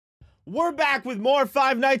We're back with more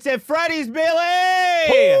Five Nights at Freddy's, Billy!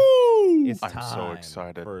 Woo! It's time I'm so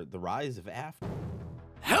excited for the rise of Afton.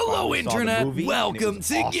 Hello, Internet! Welcome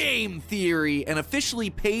to awesome. Game Theory, and officially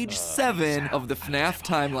page 7 of the FNAF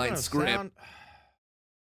timeline script.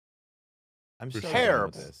 I'm so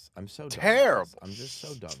Terrible. done with this. I'm so done Terrible. With this. I'm just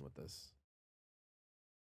so done with this.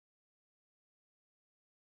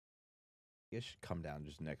 You guys should come down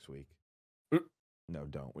just next week. No,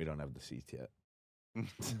 don't. We don't have the seats yet.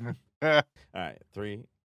 All right, 3,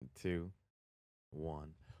 2, 1.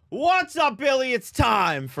 What's up, Billy? It's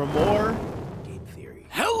time for more Game Theory.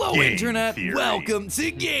 Hello, Game Internet! Theory. Welcome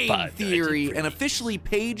to Game Five Nights at Theory, and Freddy's. officially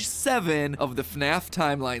page 7 of the FNAF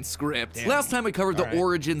timeline script. Damn. Last time we covered the All right.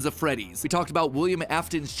 origins of Freddy's. We talked about William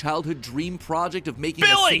Afton's childhood dream project of making a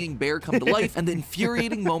Billy! singing bear come to life, and the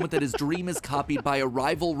infuriating moment that his dream is copied by a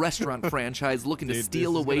rival restaurant franchise looking to Dude,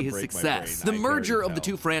 steal this is away gonna his break my success. brain. The I can merger already of the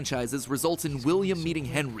tell. two franchises results in William meeting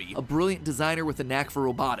Henry, a brilliant designer with a knack for But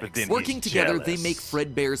robotics. then Working he's together, they jealous. make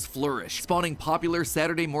Fredbear's flourish, spawning popular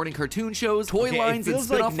Saturday morning cartoon shows, toy Okay, it lines, and feels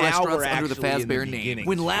like spin-off now restaurants we're under the actually in the Fazbear name. beginning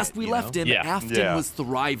When shit, last we you left know? him, Yeah. Afton Yeah. was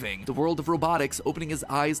thriving. The world of robotics opening his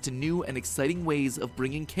eyes to new and exciting ways of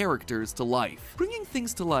bringing characters to life. Bringing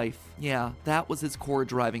things to life, yeah, that was his core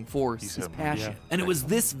driving force, his said, passion. yeah. And it was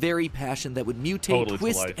this very passion that would mutate, Totally to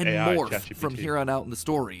twist, life. and AI, morph ChatGPT. from here on out in the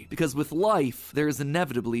story. Because with life, there is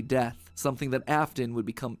inevitably death. Something that Afton would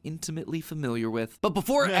become intimately familiar with. But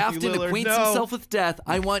before Matthew Afton Lillard, acquaints no. himself with death,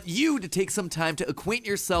 I want you to take some time to acquaint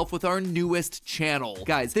yourself with our newest channel.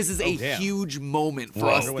 Guys, this is a damn. huge moment for Whoa.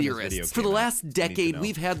 I us wonder when this video theorists. For the came out. last I need to decade, know.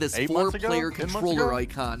 we've had this 8 months ago? 4-player 10 months controller ago?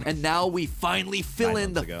 icon, and now we finally fill 9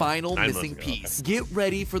 in the months ago. final 9 missing months ago, okay. piece. Get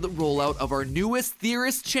ready for the rollout of our newest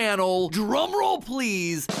theorist channel. Drumroll,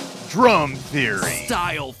 please. Drum Theory.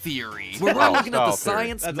 Style Theory, where we're looking at the Style theory.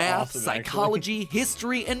 science, That's math, awesome, actually. psychology,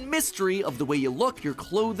 history, and mystery of the way you look, your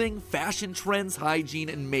clothing, fashion trends, hygiene,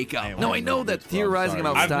 and makeup. Man, Now, why I am know I that this, bro? theorizing Sorry.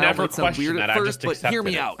 about I've style never might sound questioned weird at that, I've first, just but hear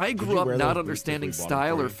me accepted out. I Did grew you up wear not those understanding boots we bought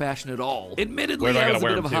style for or you? fashion at all. Admittedly, Where do I I gotta was a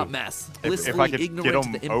wear bit of a them hot to? mess, If blissfully I could get ignorant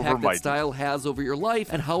to them the over impact my- that style has over your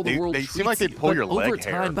life and how the world They treats seem like they'd you. pull But your leg over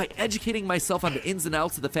hair. time, by educating myself on the ins and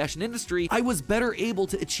outs of the fashion industry, I was better able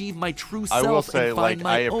to achieve my true I will self say, and find like,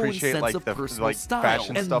 my I own appreciate, sense like, of the personal style.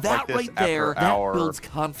 fashion And stuff that like this right there, after that our, builds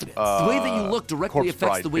confidence. The way that you look directly Corpse affects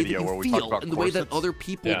Bride the way that video you where we talked feel about and the way that corsets. other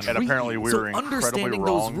people Yeah. treat And apparently you. we So were incredibly understanding those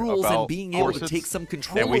wrong rules and about being able to corsets. take some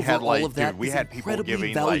control And we had, over like, all of that dude, we is had people incredibly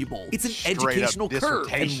giving, like, valuable. It's an straight up educational curve. And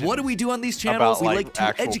dissertations what do we do on these channels? about, We like, like to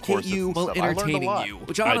actual educate corsets you and while stuff. I learned a entertaining lot. you,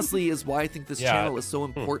 which honestly is why I think this Yeah. channel is so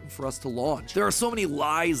important for us to launch. There are so many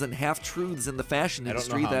lies and half-truths in the fashion I don't know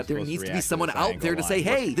industry how I'm that there supposed to needs to be react to someone this. I out ain't there to gonna say,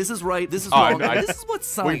 lie. hey, this is right, this is Oh, wrong, I- and this is what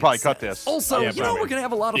science we can probably cut says. this. Also, Yeah, you know, probably. we're gonna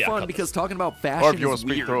have a lot of Yeah, fun cut because this. talking about Or if fashion you wanna is speak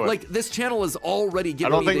weird. through it. Like, this channel is already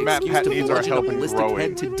giving don't me think the Matt excuse to needs our watch a help in ballistic growing.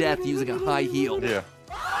 head to death using a high heel. Yeah.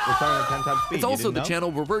 We're talking 10 times speed. It's You also didn't the know?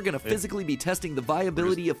 channel where we're gonna physically be testing the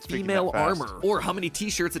viability of speaking female that fast. armor, or how many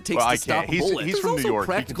t-shirts it takes Well, I to stop can't. a He's- bullet. he's There's from New also York. He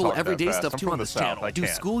can practical talk that everyday fast. stuff I'm too from on the this South. channel. I Do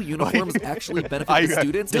can't. school uniforms actually benefit I- the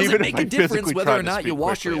students? Does even it make if a I difference physically whether tried or to not you speak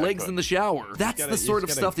wash your quickly, I legs in couldn't. the shower? That's gotta- the you sort just of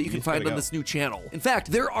gotta- stuff that you you can just gotta find on go. this new channel. In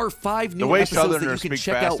fact, there are 5 new way episodes that you Southerners can speak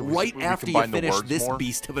check fast out and we right we after you combine the finish words this more.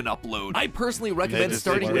 beast of an upload. I personally recommend just-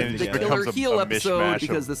 starting it with the becomes Killer a Heel episode mishmash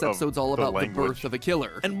because this of episode's all the about the language. birth of a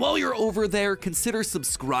killer. And while you're over there, consider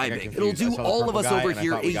subscribing. It'll confused. I do saw the all of purple us guy over and I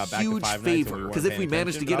here thought we a got back to huge Five Nights and we favor, weren't because if we paying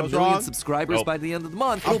manage to attention, get but I a was million wrong. subscribers Nope. by the end of the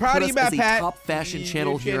month, I'm it'll proud put of us you, as a Pat. top fashion You-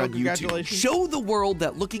 channel your here channel, on YouTube. congratulations. Show the world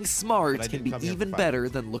that looking smart But I can didn't be come here for even 5 better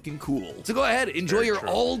minutes. than looking cool. So go ahead, enjoy Very your true.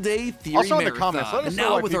 all-day theory Also in the marathon. comments, let us And know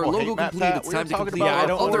now why with our people hate logo Matt complete, Pat. it's We time were to talking complete about our I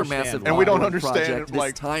don't other understand massive why. And we don't ongoing understand, project,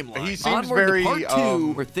 like, this timeline. he seems Onward very, to part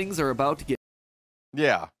 2, where things are about to get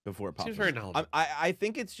Yeah. Before it pops. Seems very knowledgeable. I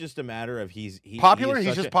think it's just a matter of Popular? He is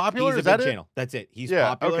He's such just popular? He's a Is that big it? channel. That's it. He's Yeah,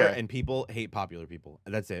 popular, okay. and people hate popular people.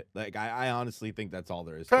 That's it. Like I honestly think that's all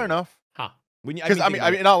there is. Fair to it. enough. Huh. When you, Because think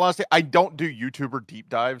about it. in all honesty, I don't do YouTuber deep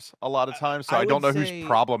dives a lot of times, so I I don't know would who's say-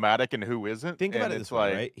 problematic and who isn't. Think about and it it's this way,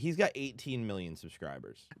 like, right? He's got 18 million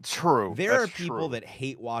subscribers. True. There are that's people true. that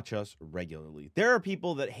hate watch us regularly. There are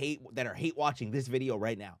people that are hate watching this video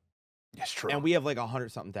right now, It's true. and we have like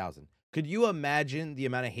 100-something thousand. Could you imagine the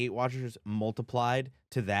amount of hate watchers multiplied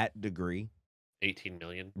to that degree? 18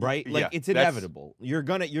 million. Right? Like Yeah, it's that's- inevitable. You're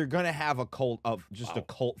gonna have a cult of just a Wow.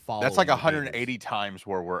 cult following. That's like of haters. 180 times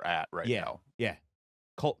where we're at right Yeah. now. Yeah.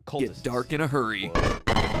 Cultists. dark in a hurry.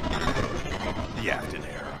 The Afton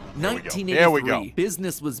era. 1983.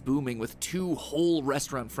 Business was booming with 2 whole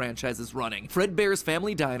restaurant franchises running: Fredbear's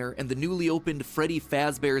Family Diner and the newly opened Freddy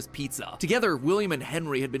Fazbear's Pizza. Together, William and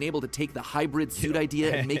Henry had been able to take the hybrid suit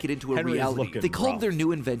idea and make it into a reality. They called their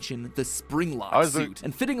new invention the Springlock suit,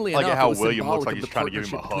 and fittingly enough, it was symbolic of the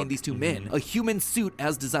partnership between these two men. A human suit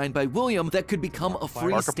as designed by William that could become a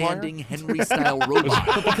freestanding Henry-style robot.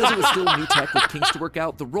 But because it was still new tech with kinks to work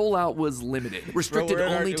out, the rollout was limited, restricted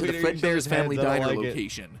only to the Fredbear's Family Diner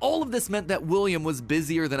location. All of this meant that William was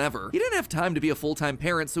busier than ever. He didn't have time to be a full-time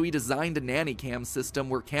parent, so he designed a nanny cam system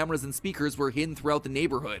where cameras and speakers were hidden throughout the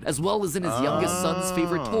neighborhood, as well as in his youngest son's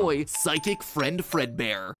favorite toy, Psychic Friend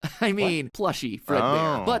Fredbear. I mean, plushy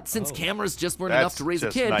Fredbear. But since cameras just weren't enough to raise a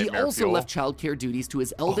kid, he also left childcare duties to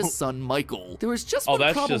his eldest son, Michael. There was just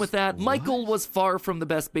one problem with that. Michael was far from the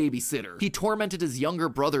best babysitter. He tormented his younger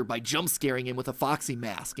brother by jump scaring him with a Foxy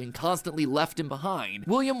mask and constantly left him behind.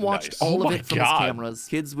 William watched all of it from his cameras.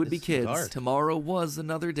 Kids would be kids. Tomorrow was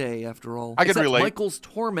another day, after all. I can relate. Michael's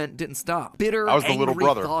torment didn't stop. Bitter, angry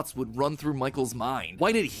thoughts would run through Michael's mind.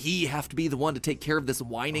 Why did he have to be the one to take care of this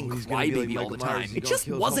whining crybaby all the time? It just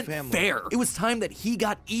wasn't fair. It was time that he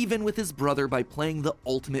got even with his brother by playing the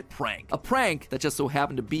ultimate prank. A prank that just so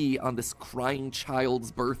happened to be on this crying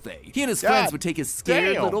child's birthday. He and his friends would take his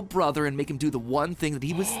scared little brother and make him do the one thing that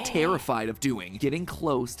he was terrified of doing: getting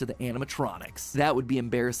close to the animatronics. That would be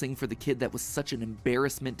embarrassing for the kid that was such an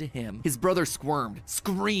embarrassment to him. His brother squirmed,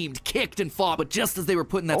 screamed, kicked, and fought, but just as they were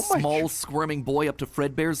putting that small, squirming boy up to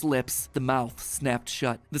Fredbear's lips, the mouth snapped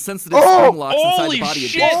shut. The sensitive spring locks inside the body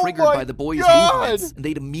had been triggered by the boy's movements, and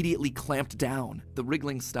they'd immediately clamped down. The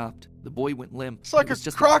wriggling stopped. The boy went limp. It's like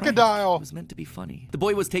a crocodile. It was meant to be funny. The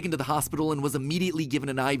boy was taken to the hospital and was immediately given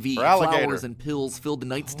an IV. Flowers and pills filled the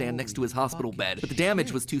nightstand next to his hospital bed, but the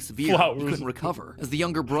damage was too severe. He couldn't recover. As the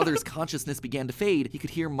younger brother's consciousness began to fade, he could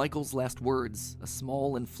hear Michael's last words, a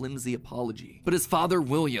small and flimsy apology. But his father,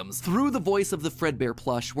 Williams, through the voice of the Fredbear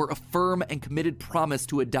plush, were a firm and committed promise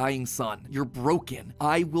to a dying son. You're broken.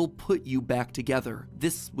 I will put you back together.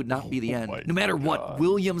 This would not be the end. No matter what,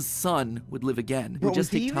 William's son would live again. It would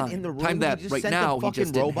just take time. Time that right now he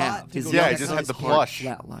just didn't have. His he just had the plush.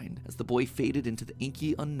 Flatlined as the boy faded into the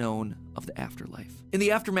inky unknown of the afterlife. In the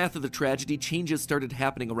aftermath of the tragedy, changes started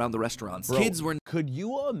happening around the restaurants. Kids were. Could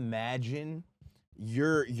you imagine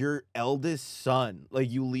your eldest son, like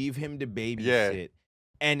you leave him to babysit,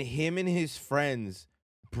 and him and his friends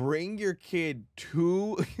bring your kid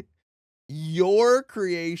to your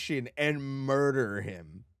creation and murder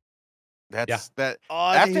him? That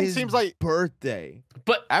on Afton his seems like birthday.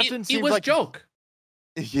 But Afton it was like joke.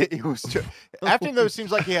 Yeah, it was. Afton though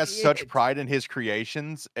seems like he has such pride in his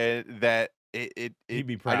creations that he'd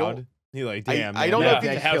be proud. He like, damn. I don't know if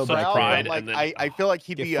he'd have some pride. Like, I feel like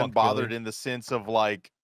he'd be unbothered in the sense of like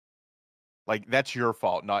that's your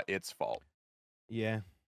fault, not its fault. Yeah,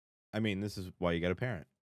 I mean, this is why you got a parent.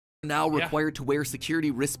 Now required to wear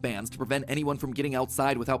security wristbands to prevent anyone from getting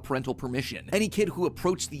outside without parental permission. Any kid who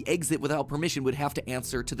approached the exit without permission would have to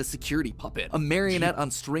answer to the security puppet, a marionette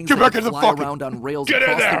on strings that would fly around on rails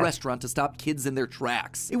across the restaurant to stop kids in their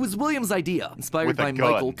tracks. It was William's idea, inspired by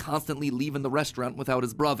Michael constantly leaving the restaurant without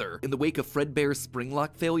his brother. In the wake of Fredbear's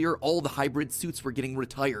Springlock failure, all the hybrid suits were getting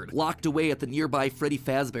retired, locked away at the nearby Freddy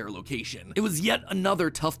Fazbear location. It was yet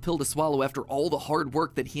another tough pill to swallow after all the hard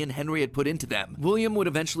work that he and Henry had put into them. William would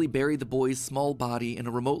eventually bury the boy's small body in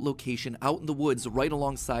a remote location out in the woods right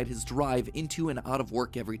alongside his drive into and out of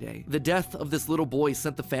work every day. The death of this little boy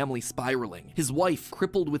sent the family spiraling. His wife,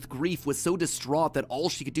 crippled with grief, was so distraught that all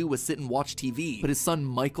she could do was sit and watch TV. But his son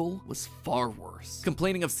Michael was far worse,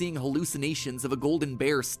 complaining of seeing hallucinations of a golden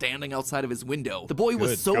bear standing outside of his window. The boy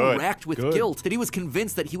was so racked with guilt that he was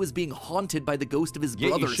convinced that he was being haunted by the ghost of his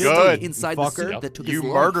brother stuck inside the suit that took his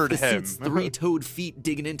life. Murdered him. The suit's three-toed feet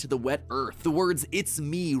digging into the wet earth. The words, "It's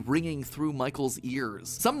me," ringing through Michael's ears.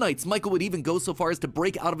 Some nights, Michael would even go so far as to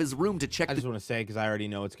break out of his room to check. I just want to say, because I already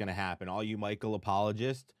know it's going to happen. All you Michael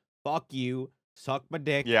apologists, fuck you. Suck my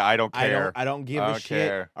dick. Yeah, I don't care. I don't give a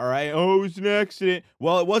shit. All right. Oh, it was an accident.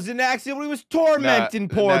 Well, it wasn't an accident. He was tormenting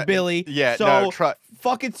poor Billy. Yeah, so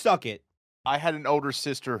fucking suck it. I had an older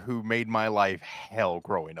sister who made my life hell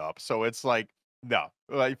growing up. So it's like, no,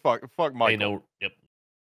 like fuck Michael. I know. Yep.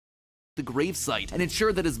 The gravesite and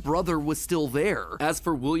ensure that his brother was still there. As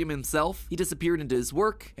for William himself, he disappeared into his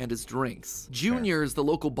work and his drinks. Junior's, the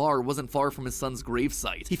local bar, wasn't far from his son's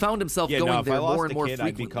gravesite. He found himself going there more and more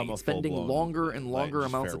frequently, spending longer and longer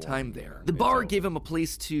amounts of time there. The bar gave him a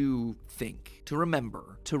place to think. week to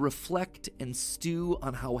remember, to reflect and stew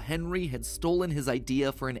on how Henry had stolen his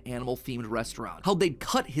idea for an animal-themed restaurant. How they'd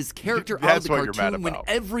cut his character out of the cartoon when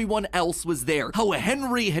everyone else was there. How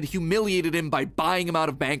Henry had humiliated him by buying him out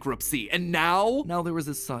of bankruptcy. And now there was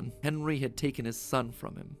his son. Henry had taken his son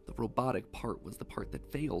from him. The robotic part was the part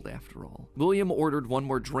that failed after all. William ordered one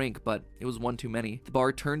more drink, but it was one too many. The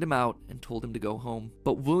bar turned him out and told him to go home.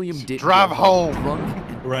 But William didn't drive home. Drunk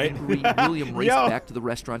and angry, William raced back to the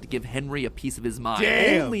restaurant to give Henry a piece of his mind.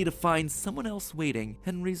 Only to find someone else waiting.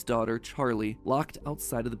 Henry's daughter, Charlie, locked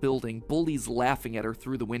outside of the building, bullies laughing at her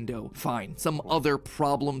through the window. Fine, some other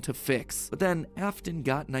problem to fix. But then Afton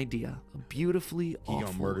got an idea. A beautifully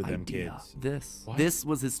awful idea. This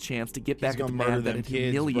was his chance to get back at the man that had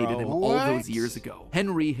humiliated him all those years ago.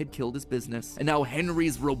 Henry had killed his business, and now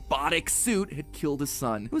Henry's robotic suit had killed his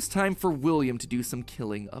son. It was time for William to do some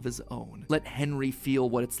killing of his own. Let Henry feel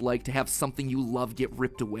what it's like to have something you love get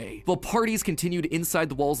ripped away. While parties continued inside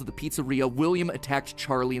the walls of the pizzeria, William attacked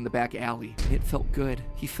Charlie in the back alley. It felt good.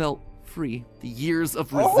 He felt free. The years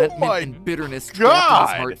of resentment and bitterness trapped in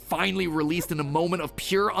his heart finally released in a moment of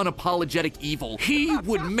pure unapologetic evil. He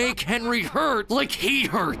would make Henry hurt like he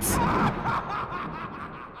hurts.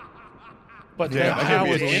 But how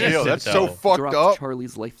was innocent, that's so fucked up.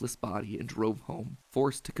 Charlie's lifeless body and drove home,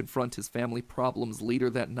 forced to confront his family problems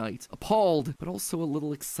later that night, appalled, but also a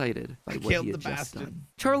little excited by what he had just done.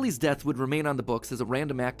 Charlie's death would remain on the books as a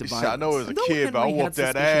random act of violence. I know as a kid, but I whooped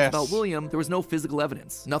that ass. About William, there was no physical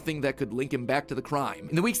evidence, nothing that could link him back to the crime.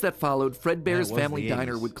 In the weeks that followed, Fredbear's Family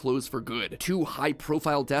Diner would close for good. 2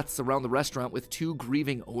 high-profile deaths around the restaurant with 2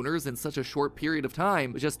 grieving owners in such a short period of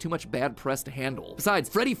time was just too much bad press to handle. Besides,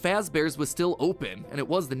 Freddy Fazbear's was still open, and it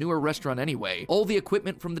was the newer restaurant anyway. All the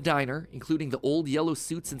equipment from the diner, including the old yellow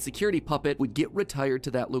suits and security puppet, would get retired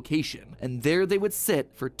to that location, and there they would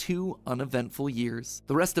sit for 2 uneventful years.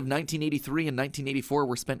 The rest of 1983 and 1984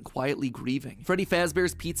 were spent quietly grieving. Freddy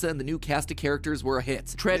Fazbear's Pizza and the new cast of characters were a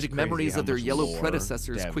hit. Tragic memories of their yellow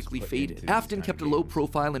predecessors quickly faded. Afton kept a low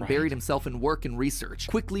profile and buried himself in work and research,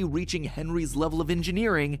 quickly reaching Henry's level of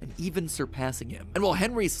engineering and even surpassing him. And while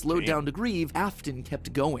Henry slowed down to grieve, Afton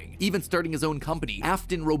kept going, even starting his own company,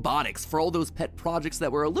 Afton Robotics, for all those pet projects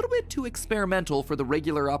that were a little bit too experimental for the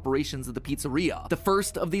regular operations of the pizzeria. The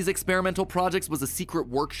first of these experimental projects was a secret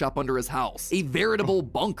workshop under his house, a veritable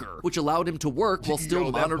bunker, which allowed him to work while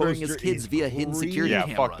still monitoring his kids via hidden security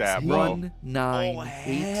cameras. Fuck that, bro.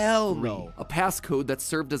 1983. A passcode that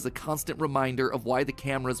served as a constant reminder of why the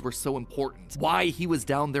cameras were so important, why he was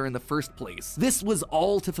down there in the first place. This was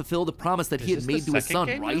all to fulfill the promise that he had made to his son,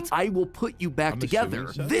 right? I will put you back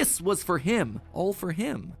together. This was for him. All for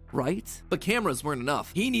him, right? But cameras weren't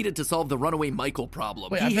enough. He needed to solve the runaway Michael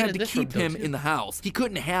problem. He had to keep him in the house. He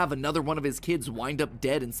couldn't have another one of his kids wind up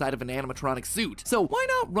dead inside of an animatronic suit. So why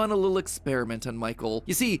not run a little experiment on Michael?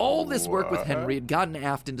 You see, all this work with Henry had gotten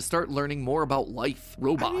Afton to start learning more about life,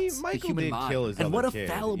 robots, the human mind, and what a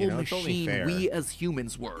fallible machine we as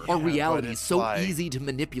humans were. Our reality is so easy to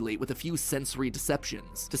manipulate with a few sensory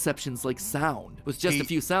deceptions. Deceptions like sound. With just a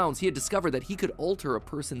few sounds, he had discovered that he could alter a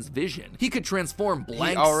person's vision. He could transform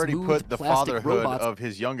blank, put the fatherhood of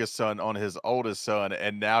his youngest son on his oldest son,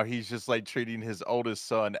 and now he's just like treating his oldest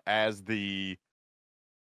son as the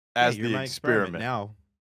experiment now.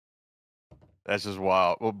 That's just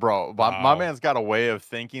wild. Well, bro, my man's got a way of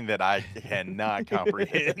thinking that I cannot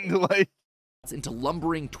comprehend. Like, into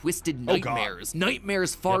lumbering, twisted nightmares.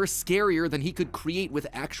 Nightmares far scarier than he could create with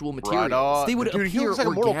actual materials. They would appear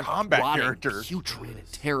organic, rotting, putrid,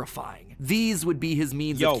 terrifying. These would be his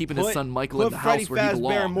means of keeping his son Michael in the house where he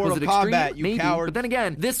belonged. Was it extreme? Maybe, but then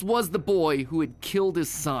again, this was the boy who had killed his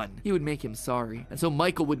son. He would make him sorry. And so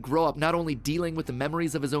Michael would grow up not only dealing with the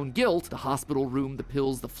memories of his own guilt, the hospital room, the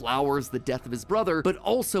pills, the flowers, the death of his brother, but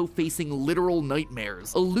also facing literal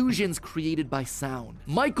nightmares, illusions created by sound.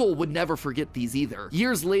 Michael would never forget these either.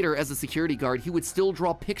 Years later, as a security guard, he would still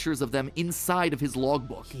draw pictures of them inside of his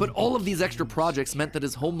logbook. But all of these extra projects meant that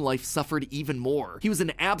his home life suffered even more. He was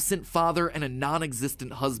an absent father and a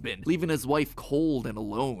non-existent husband, leaving his wife cold and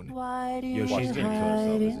alone. Why do you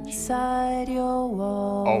hide inside your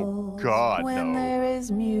walls? Oh God, when there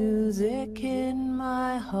is music in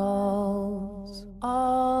my halls?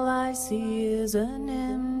 All I see is an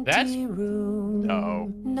empty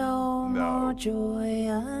room. No more joy,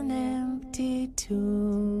 an empty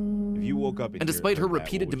tomb. If you woke up and despite her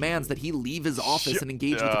repeated demands that he leave his office and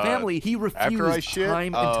engage with the family, he refused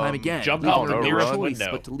time and time again, leaving her no choice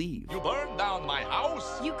but to leave. You burned down my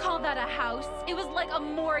house? You call that a house? It was like a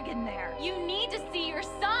morgue in there. You need to see your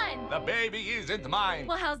son. The baby isn't mine.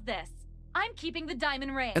 Well, how's this? I'm keeping the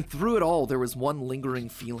diamond ring. And through it all, there was one lingering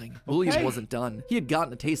feeling. William wasn't done. He had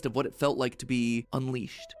gotten a taste of what it felt like to be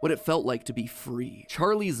unleashed, what it felt like to be free.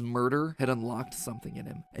 Charlie's murder had unlocked something in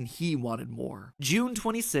him, and he wanted more. June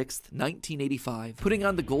 26th, 1985. Putting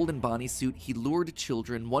on the golden Bonnie suit, he lured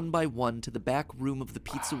children one by one to the back room of the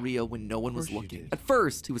pizzeria when no one was looking. At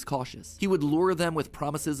first, he was cautious. He would lure them with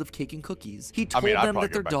promises of cake and cookies. He told them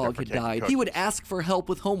that their dog had died. He would ask for help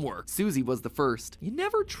with homework. Susie was the first. You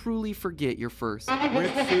never truly forget your first.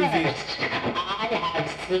 With Susie.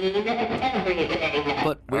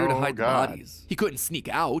 But where to hide the bodies? He couldn't sneak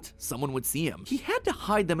out. Someone would see him. He had to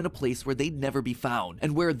hide them in a place where they'd never be found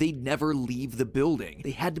and where they'd never leave the building.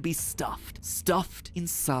 They had to be stuffed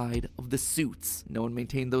inside of the suits. No one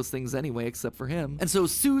maintained those things anyway except for him. And so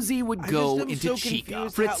Susie would go into Chica.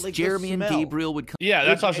 Fritz, Jeremy, and Gabriel would come. Yeah,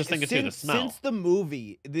 that's what I was just thinking too, the smell. Since the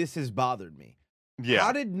movie, this has bothered me. Yeah.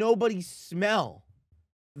 How did nobody smell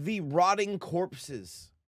the rotting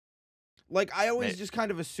corpses? Like, I always just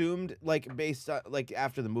kind of assumed, like, based on, like,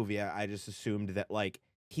 after the movie, I just assumed that, like,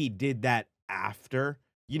 he did that after.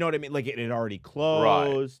 You know what I mean? Like, it had already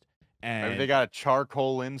closed. Right. And maybe they got a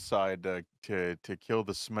charcoal inside to kill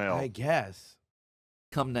the smell. I guess.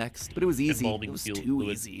 Come next, but it was easy. It was too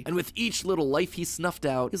easy. And with each little life he snuffed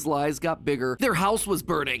out, his lies got bigger. Their house was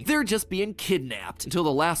burning. They're just being kidnapped. Until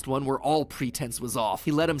the last one where all pretense was off.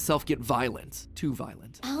 He let himself get violent. Too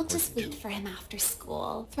violent. I'll just wait for him after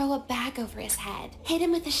school, throw a bag over his head, hit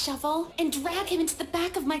him with a shovel, and drag him into the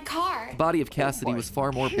back of my car. The body of Cassidy was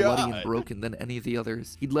far more bloody and broken than any of the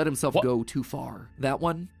others. He'd let himself go too far. That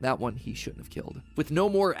one he shouldn't have killed. With no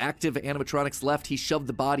more active animatronics left, he shoved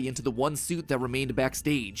the body into the one suit that remained backstage.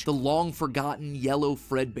 The long-forgotten yellow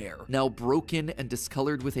Fredbear, now broken and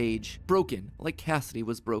discolored with age. Broken, like Cassidy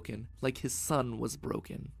was broken, like his son was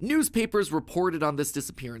broken. Newspapers reported on this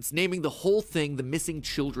disappearance, naming the whole thing the missing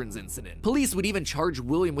children's incident. Police would even charge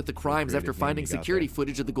William with the crimes after finding security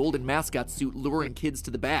footage of the golden mascot suit luring kids to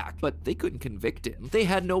the back, but they couldn't convict him. They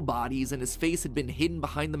had no bodies, and his face had been hidden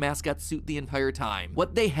behind the mascot suit the entire time.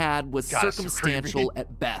 What they had was circumstantial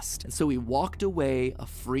at best, and so he walked away a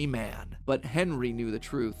free man. But Henry knew the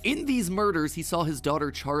truth. In these murders, he saw his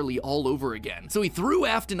daughter Charlie all over again. So he threw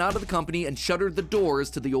Afton out of the company and shuttered the doors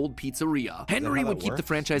to the old pizzeria. Henry would keep the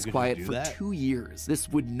franchise quiet for 2 years. This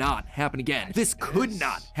would not happen again. This could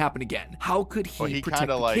not happen again. How could he protect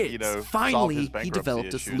the kids? Finally, he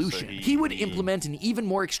developed a solution. He would implement an even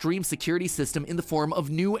more extreme security system in the form of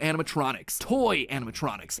new animatronics. Toy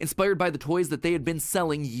animatronics, inspired by the toys that they had been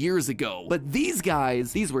selling years ago. But these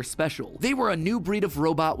guys, these were special. They were a new breed of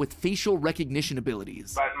robot with facial recognition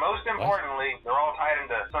abilities. But most importantly, they're all tied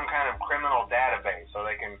into some kind of criminal database so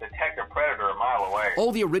they can detect a predator a mile away.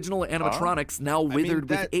 All the original animatronics, now withered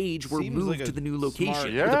with age, were moved to the new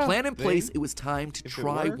location. With a plan in place, it was time to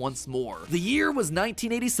try once more. The year was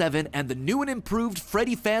 1987, and the new and improved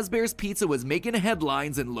Freddy Fazbear's Pizza was making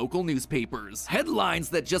headlines in local newspapers. Headlines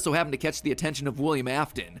that just so happened to catch the attention of William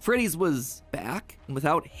Afton. Freddy's was back, and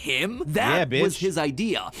without him, that was his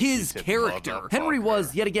idea, his character. Henry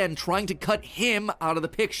was, yet again, trying to cut him out of the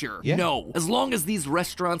picture. No, as long as these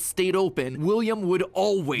restaurants stayed open, William would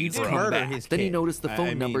always come back. Then he noticed the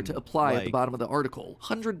phone number to apply at the bottom of the article.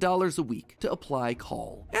 $100 a week to apply,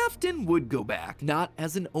 call. Afton would go back, not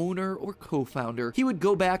as an owner or co-founder. He would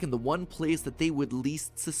go back in the one place that they would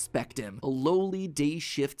least suspect him, a lowly day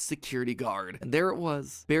shift security guard. And there it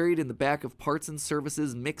was, buried in the back of parts and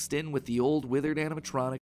services mixed in with the old withered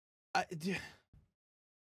animatronic. Do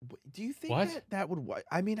you think that would...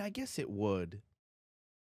 I mean, I guess it would.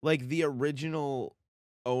 Like, the original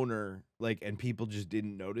owner, like, and people just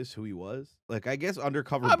didn't notice who he was. Like, I guess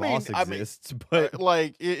Undercover Boss exists, but...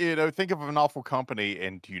 like, you know, think of an awful company,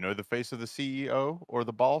 and do you know the face of the CEO or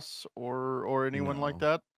the boss or anyone like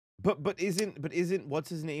that? But isn't what's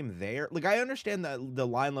his name there? Like, I understand that the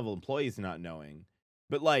line level employees not knowing.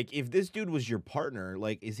 But, like, if this dude was your partner,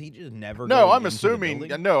 like, is he just never? No, I'm assuming.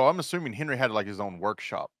 No, I'm assuming Henry had like his own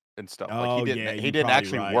workshop and stuff. Like he didn't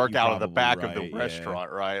actually work out of the back of the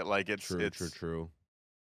restaurant, right? Like it's true.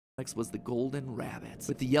 Next was the Golden Rabbit.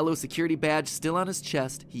 With the yellow security badge still on his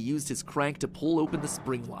chest, he used his crank to pull open the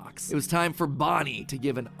spring locks. It was time for Bonnie to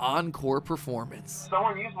give an encore performance.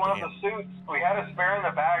 Someone used one of the suits. We had a spare in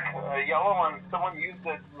the back, a yellow one. Someone used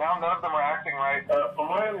it. Now none of them are acting right. From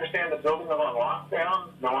what I understand, the building is on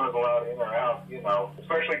lockdown. No one is allowed in or out, you know,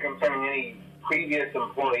 especially concerning any previous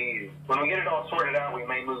employees. When we get it all sorted out, we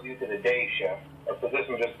may move you to the day shift. a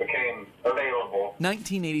position just became available.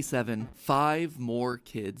 1987, 5 more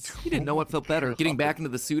kids. He didn't know what felt better, getting back into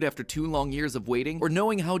the suit after 2 long years of waiting, or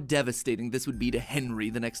knowing how devastating this would be to Henry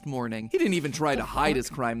the next morning. He didn't even try to hide his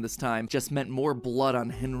crime this time, just meant more blood on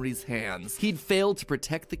Henry's hands. He'd failed to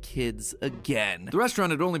protect the kids again. The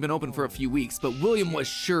restaurant had only been open for a few weeks, but William was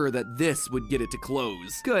sure that this would get it to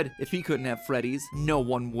close. Good, if he couldn't have Freddy's, no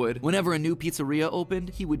one would. Whenever a new pizzeria opened,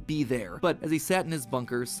 he would be there. But as he sat in his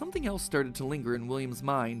bunker, something else started to linger in William's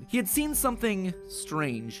mind. He had seen something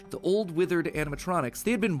strange. The old withered animatronics,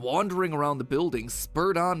 they had been wandering around the building,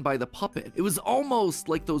 spurred on by the puppet. It was almost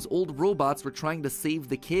like those old robots were trying to save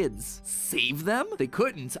the kids. Save them? They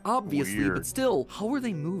couldn't, obviously, Weird. but still, how were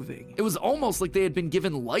they moving? It was almost like they had been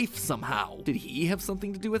given life somehow. Did he have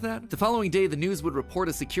something to do with that? The following day, the news would report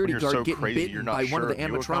a security guard getting bitten by one of the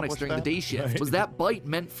animatronics during the day shift. Was that bite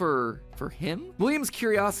meant for him? William's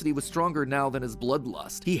curiosity was stronger now than his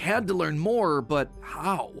bloodlust. He had to learn more, but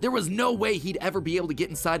how? There was no way he'd ever be able to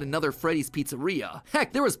get inside another Freddy's pizzeria.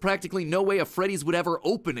 Heck, there was practically no way a Freddy's would ever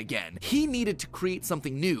open again. He needed to create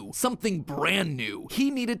something new, something brand new.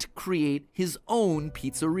 He needed to create his own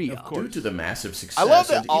pizzeria. Due to the massive success, I love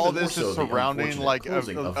that and all even more this so is the surrounding unfortunate like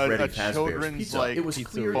closing of a Freddy Fazbear's children's Pizza, like it was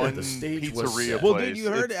clear that the stage was pizzeria set. Well, place. dude,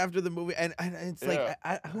 you heard after the movie, and it's like,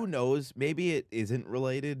 who knows? Maybe it isn't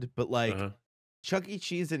related, but like, Chuck E.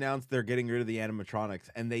 Cheese announced they're getting rid of the animatronics,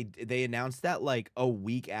 and they announced that like a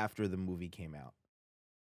week after the movie came out,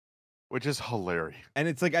 which is hilarious. And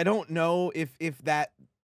it's like, I don't know if that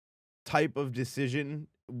type of decision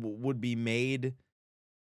would be made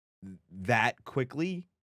that quickly,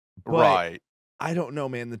 but Right. I don't know,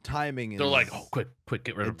 man. The timing is. They're like, oh, quick,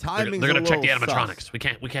 get rid of them. timing's They're gonna a check the little animatronics. sus. We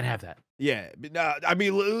can't have that. Yeah, but I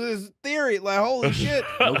mean, this theory, like, holy shit.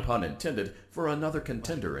 No pun intended, for another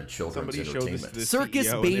contender in children's Somebody showed this entertainment. to the Circus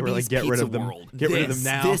CEO, and they were Baby's like, get rid Pizza of them. World. Get rid of them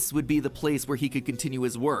now. This would be the place where he could continue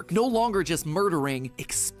his work. No longer just murdering,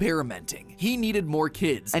 experimenting. He needed more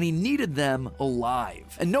kids, and he needed them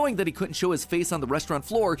alive. And knowing that he couldn't show his face on the restaurant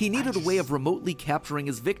floor, he needed a way of remotely capturing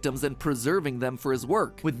his victims and preserving them for his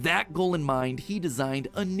work. With that goal in mind, he designed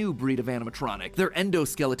a new breed of animatronic. Their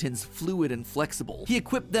endoskeletons fluid and flexible. He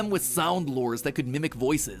equipped them with sound lures that could mimic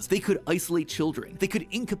voices. They could isolate children. They could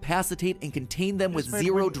incapacitate and contain them with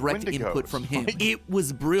zero direct input from him. It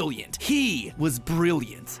was brilliant. He was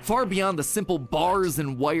brilliant. Far beyond the simple bars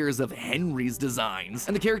and wires of Henry's designs.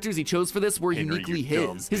 And the characters he chose for this were uniquely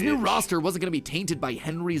his. His new roster wasn't going to be tainted by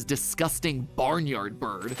Henry's disgusting barnyard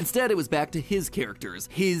bird. Instead, it was back to his characters,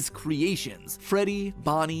 his creations. Freddy,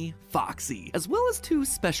 Bonnie, Foxy, as well as 2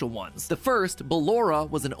 special ones. The first, Ballora,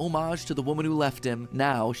 was an homage to the woman who left him.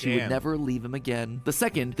 Now she would never leave him again. The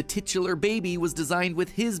second, the titular baby, was designed with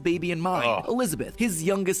his baby in mind. Elizabeth, his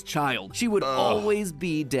youngest child. She would always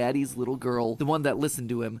be Daddy's little girl, the one that listened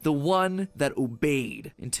to him, the one that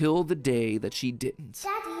obeyed until the day that she didn't.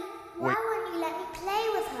 Daddy, why won't you let me play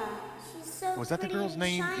with her? She's so Was that the pretty girl's and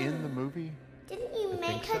name shiny. in the movie? Didn't you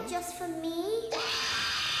make her just for me?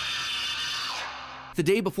 The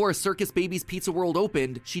day before Circus Baby's Pizza World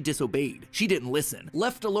opened, she disobeyed. She didn't listen.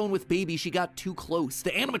 Left alone with Baby, she got too close.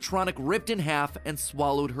 The animatronic ripped in half and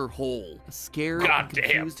swallowed her whole. A scared and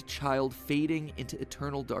confused child fading into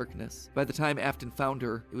eternal darkness. By the time Afton found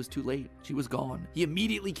her, it was too late. She was gone. He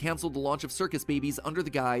immediately canceled the launch of Circus Babies under the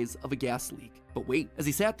guise of a gas leak. But wait, as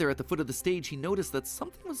he sat there at the foot of the stage, he noticed that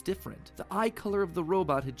something was different. The eye color of the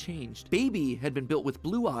robot had changed. Baby had been built with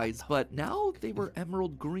blue eyes, but now they were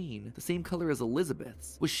emerald green, the same color as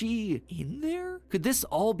Elizabeth's. Was she in there? Could this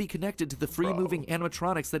all be connected to the free-moving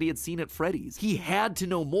animatronics that he had seen at Freddy's? He had to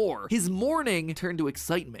know more. His mourning turned to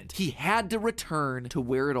excitement. He had to return to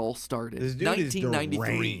where it all started. This dude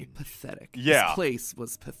 1993. is Pathetic. Yeah. This place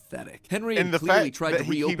was pathetic. Henry And had the clearly fact tried that to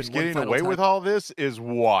he reopen keeps one getting final away time. with all this is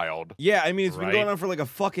wild. Yeah, I mean, it's been Right? going on for like a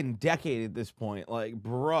fucking decade at this point. Like,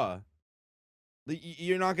 bruh.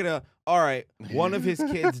 You're not gonna. All right, one of his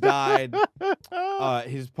kids died.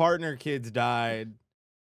 His partner kids died.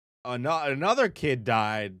 Another kid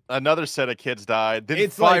died. Another set of kids died. Then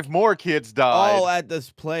It's 5 like more kids died. All at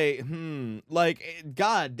this play. Like,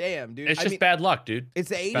 god damn, dude. It's just bad luck, dude. It's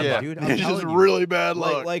the 80s, Yeah. dude. I'm It's just telling you. really bad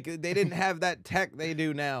luck. Like they didn't have that tech they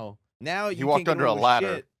do now. Now you walked can't get under away a with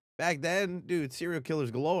ladder. shit. Back then, dude, serial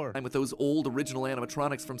killers galore. With those old original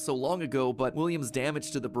animatronics from so long ago, but Williams'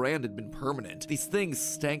 damage to the brand had been permanent. These things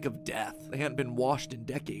stank of death. They hadn't been washed in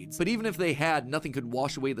decades. But even if they had, nothing could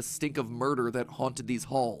wash away the stink of murder that haunted these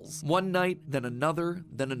halls. One night, then another,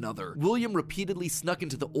 then another. William repeatedly snuck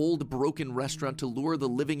into the old broken restaurant to lure the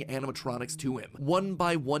living animatronics to him, one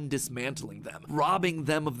by one dismantling them, robbing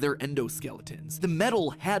them of their endoskeletons. The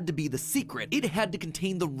metal had to be the secret. It had to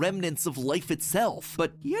contain the remnants of life itself.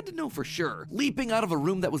 But he had to to know for sure. Leaping out of a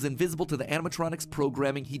room that was invisible to the animatronics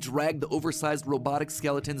programming, he dragged the oversized robotic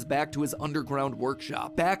skeletons back to his underground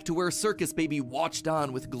workshop, back to where Circus Baby watched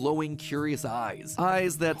on with glowing, curious eyes.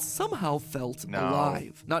 Eyes that somehow felt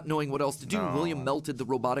alive. Not knowing what else to do, William melted the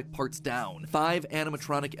robotic parts down. 5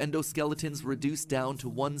 animatronic endoskeletons reduced down to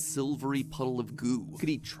 1 silvery puddle of goo. Could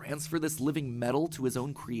he transfer this living metal to his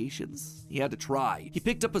own creations? He had to try. He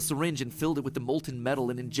picked up a syringe and filled it with the molten metal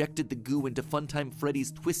and injected the goo into Funtime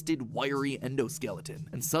Freddy's twisted, wiry endoskeleton.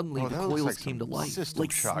 And suddenly the coils came to life.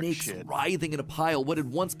 Like snakes writhing in a pile, what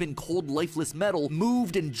had once been cold, lifeless metal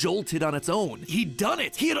moved and jolted on its own. He'd done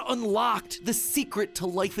it! He had unlocked the secret to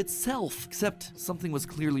life itself. Except something was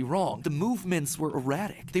clearly wrong. The movements were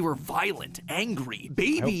erratic. They were violent, angry.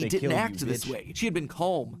 Baby didn't act this way. She had been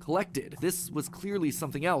calm, collected. This was clearly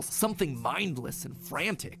something else, something mindless and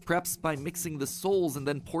frantic. Perhaps by mixing the souls and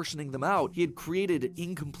then portioning them out, he had created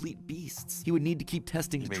incomplete beasts. He would need to keep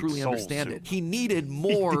testing to truly understand it. He needed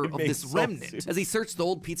more of this remnant. As he searched the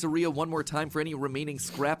old pizzeria one more time for any remaining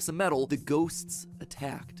scraps of metal, the ghosts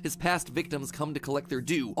attacked. His past victims come to collect their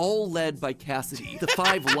due, all led by Cassidy. The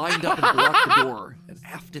 5 lined up and blocked the door, and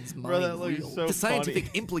Afton's mind reeled. The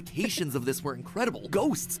scientific implications of this were incredible.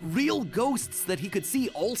 Ghosts, real ghosts that he could see,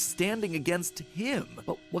 all standing against him.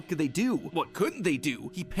 But what could they do? What couldn't they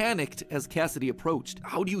do? He panicked as Cassidy approached.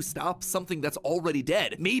 How do you stop something that's already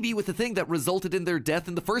dead? Maybe with the thing that resulted in their death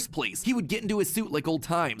in the first place. He would get into his suit like old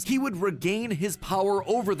times. He would regain his power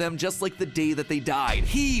over them just like the day that they died.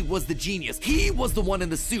 He was the genius. He was the one in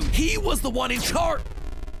the suit. He was the one in charge.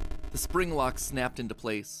 The spring lock snapped into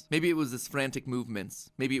place. Maybe it was his frantic movements.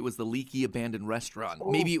 Maybe it was the leaky, abandoned restaurant.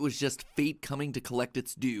 Maybe it was just fate coming to collect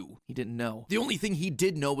its due. He didn't know. The only thing he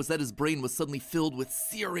did know was that his brain was suddenly filled with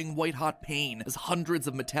searing white-hot pain as hundreds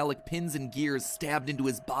of metallic pins and gears stabbed into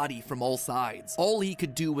his body from all sides. All he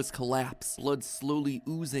could do was collapse, blood slowly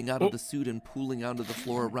oozing out of the suit and pooling onto the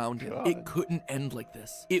floor around him. It couldn't end like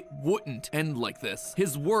this. It wouldn't end like this.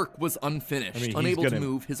 His work was unfinished. Unable to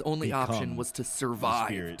move, his only option was to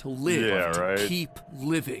survive, to live, to keep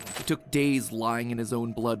living. It took days lying in his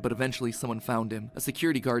own blood, but eventually someone found him. A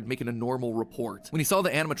security guard making a normal report. When he saw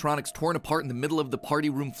the animatronics torn apart in the middle of the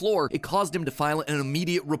party room floor, it caused him to file an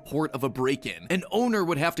immediate report of a break-in. An owner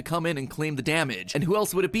would have to come in and claim the damage, and who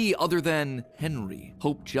else would it be other than Henry?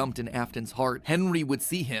 Hope jumped in Afton's heart. Henry would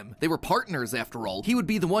see him. They were partners after all. He would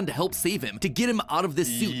be the one to help save him, to get him out of this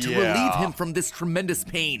suit, to relieve him from this tremendous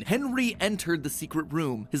pain. Henry entered the secret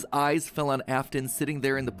room. His eyes fell on Afton sitting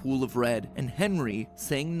there in the pool of red, and Henry,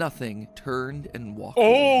 saying nothing, turned and walked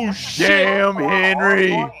away. Oh, damn,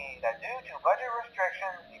 Henry! That due to budget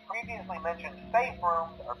restrictions, the previously mentioned safe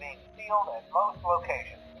rooms are being sealed at most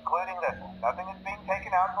locations, including this one. Nothing is being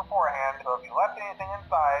taken out beforehand, so if you left anything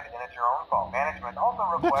inside, then it's your own fault. Management also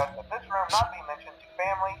requests that this room not be mentioned to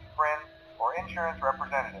family, friends, or insurance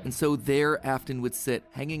representatives. And so there Afton would sit,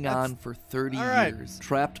 hanging on for 30 years,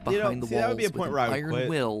 trapped behind the walls with an iron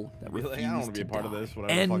will that refused to die.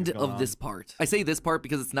 End of this part. I say this part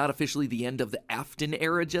because it's not officially the end of the Afton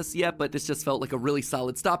era just yet, but this just felt like a really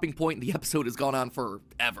solid stopping point. The episode has gone on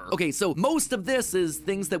forever. Okay, so most of this is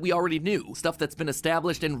things that we already knew, stuff that's been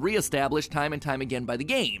established and re-established time and time again by the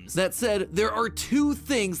games. That said, there are 2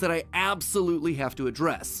 things that I absolutely have to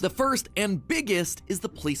address. The first and biggest is the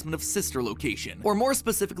placement of Sister location, or more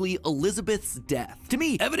specifically, Elizabeth's death. To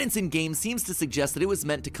me, evidence in game seems to suggest that it was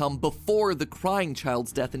meant to come before the crying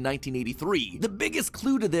child's death in 1983. The biggest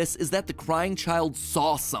clue to this is that the crying child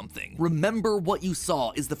saw something. Remember what you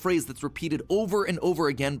saw is the phrase that's repeated over and over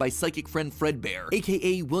again by psychic friend Fredbear,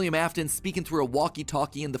 aka William Afton speaking through a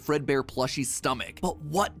walkie-talkie in the Fredbear plushie's stomach. But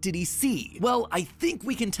what did he see? Well, I think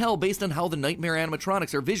we can tell based on how the nightmare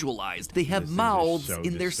animatronics are visualized. They have mouths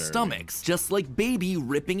in their stomachs, just like Baby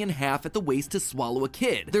ripping in half at the waist to swallow a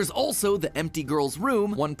kid. There's also the empty girl's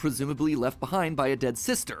room, one presumably left behind by a dead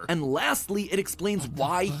sister. And lastly, it explains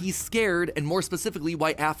why he's scared, and more specifically,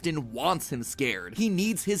 why Afton wants him scared. He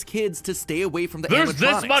needs his kids to stay away from the animatronics.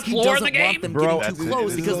 This much he lore doesn't in the want game? them getting too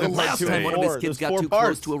close, because the last time one of his kids got too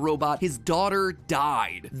close to a robot, his daughter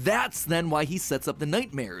died. That's then why he sets up the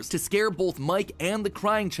nightmares, to scare both Mike and the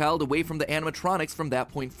crying child away from the animatronics from that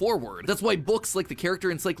point forward. That's why books like the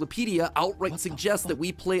Character Encyclopedia outright suggest that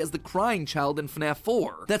we play as the crying child in FNAF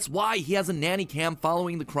before. That's why he has a nanny cam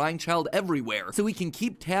following the crying child everywhere, so he can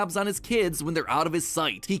keep tabs on his kids when they're out of his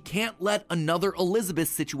sight. He can't let another Elizabeth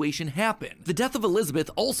situation happen. The death of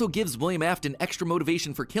Elizabeth also gives William Afton extra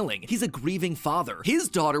motivation for killing. He's a grieving father. His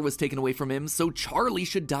daughter was taken away from him, so Charlie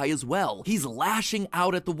should die as well. He's lashing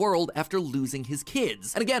out at the world after losing his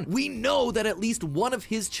kids. And again, we know that at least one of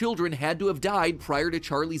his children had to have died prior to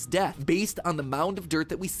Charlie's death, based on the mound of dirt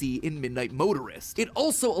that we see in Midnight Motorist. It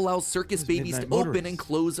also allows Circus Babies to open and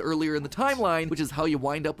close earlier in the timeline, which is how you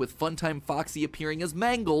wind up with Funtime Foxy appearing as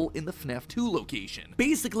Mangle in the FNAF 2 location.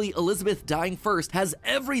 Basically, Elizabeth dying first has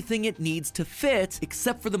everything it needs to fit,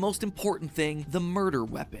 except for the most important thing, the murder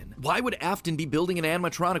weapon. Why would Afton be building an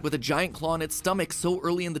animatronic with a giant claw in its stomach so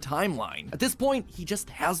early in the timeline? At this point, he just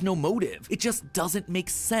has no motive. It just doesn't make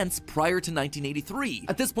sense prior to 1983.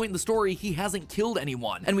 At this point in the story, he hasn't killed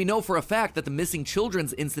anyone, and we know for a fact that the missing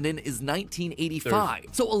children's incident is 1985.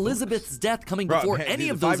 So Elizabeth's death coming before any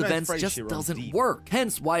of those events just doesn't work.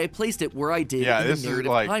 Hence why I placed it where I did in the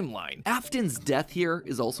narrative timeline. Afton's death here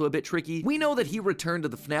is also a bit tricky. We know that he returned to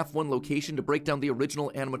the FNAF 1 location to break down the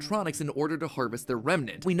original animatronics in order to harvest their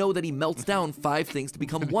remnant. We know that he melts down 5 things to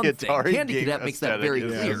become one thing. Candy Cadet makes that very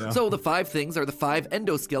clear. So the 5 things are the 5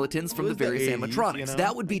 endoskeletons from the various animatronics. You know?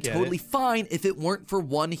 That would be totally fine if it weren't for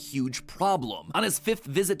one huge problem. On his 5th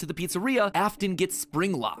visit to the pizzeria, Afton gets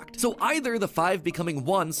spring locked. So either the 5 becoming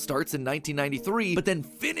 1 starts in 1993, but then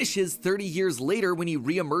finishes 30 years later when he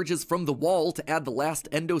reemerges from the wall to add the last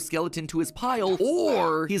endoskeleton to his pile,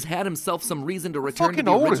 or he's had himself some reason to return to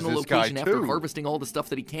the original location after harvesting all the stuff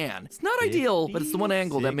that he can. It's not ideal, but it's the one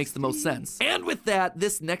angle that makes the most sense. And with that,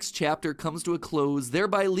 this next chapter comes to a close,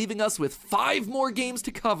 thereby leaving us with 5 more games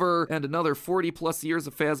to cover and another 40+ years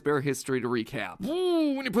of Fazbear history to recap.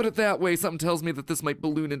 Ooh, when you put it that way, something tells me that this might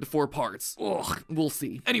balloon into 4 parts. Ugh, we'll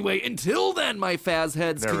see. Anyway, until then, my Faz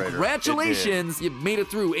heads, congratulations, you made it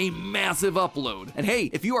through a massive upload. And hey,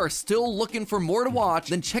 if you are still looking for more to watch,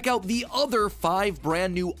 then check out the other 5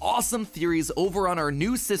 brand new awesome theories over on our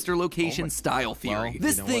new sister location, Style Theory.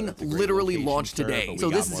 This thing literally launched today, so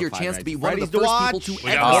this is your chance to be one of the first people to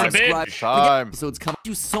ever subscribe. Episodes come. Thank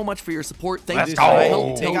you so much for your support. Thank you for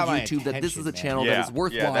helping tell YouTube that this is a channel that is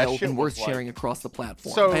worthwhile and worth sharing across the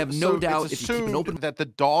platform. So, I have no doubt if you keep an open that the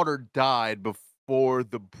daughter died before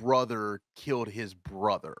the brother killed his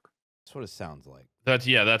brother. That's what it sounds like. That's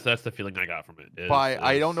the feeling I got from it.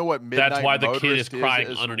 I don't know what Midnight That's why the kid is Motorist crying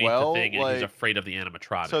as underneath well. the thing, and Like, he's afraid of the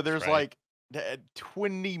animatronics. So there's right? like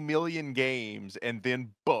 20 million games and then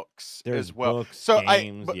books There's as well. Books, so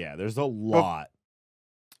games, yeah, there's a lot.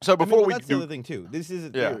 So before we that's do the other thing too. This is a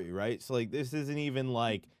theory, right? So like this isn't even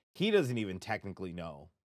like he doesn't even technically know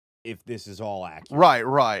if this is all accurate.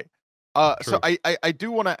 Right. So I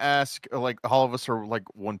do want to ask, like, all of us are like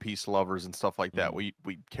One Piece lovers and stuff like that. We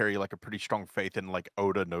carry like a pretty strong faith in like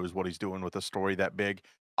Oda knows what he's doing with a story that big.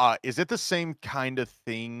 Is it the same kind of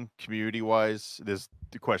thing community wise? This is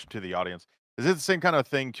the question to the audience. Is it the same kind of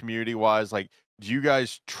thing community wise? Like, do you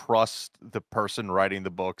guys trust the person writing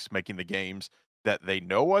the books, making the games, that they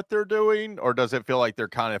know what they're doing, or does it feel like they're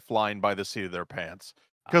kind of flying by the seat of their pants?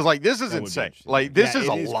 Because like this is insane. Like this is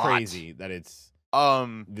a lot. Crazy that it's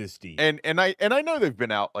this deep. And I know they've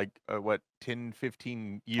been out like what 10,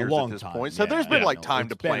 15 years at this point. So there's been like time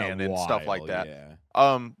to plan and stuff like that.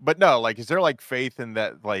 Yeah. But no, like, is there like faith in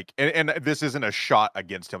that? Like, and this isn't a shot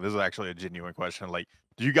against him. This is actually a genuine question. Like,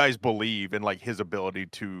 do you guys believe in like his ability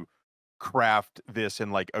to craft this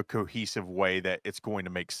in like a cohesive way that it's going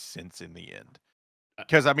to make sense in the end?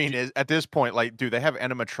 Because I mean, at this point, like, do they have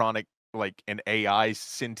animatronic, like an AI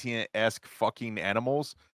sentient-esque fucking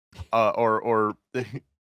animals? Or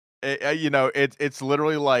you know, it's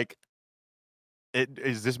literally like,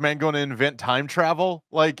 is this man going to invent time travel?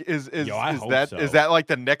 Like, is that like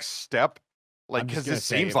the next step? Like, because it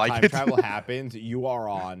seems like time travel happens, you are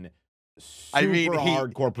on super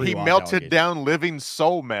hardcore pre-launch he melted down living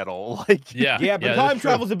soul metal. Like, but time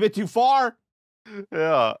travel's a bit too far.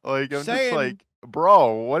 Yeah, like I'm just like,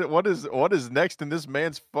 bro, what is next in this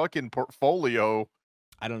man's fucking portfolio?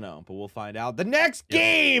 I don't know, but we'll find out. The next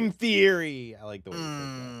game theory. I like the way you said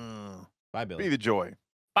that. Bye, Billy. Be the joy.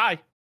 Bye.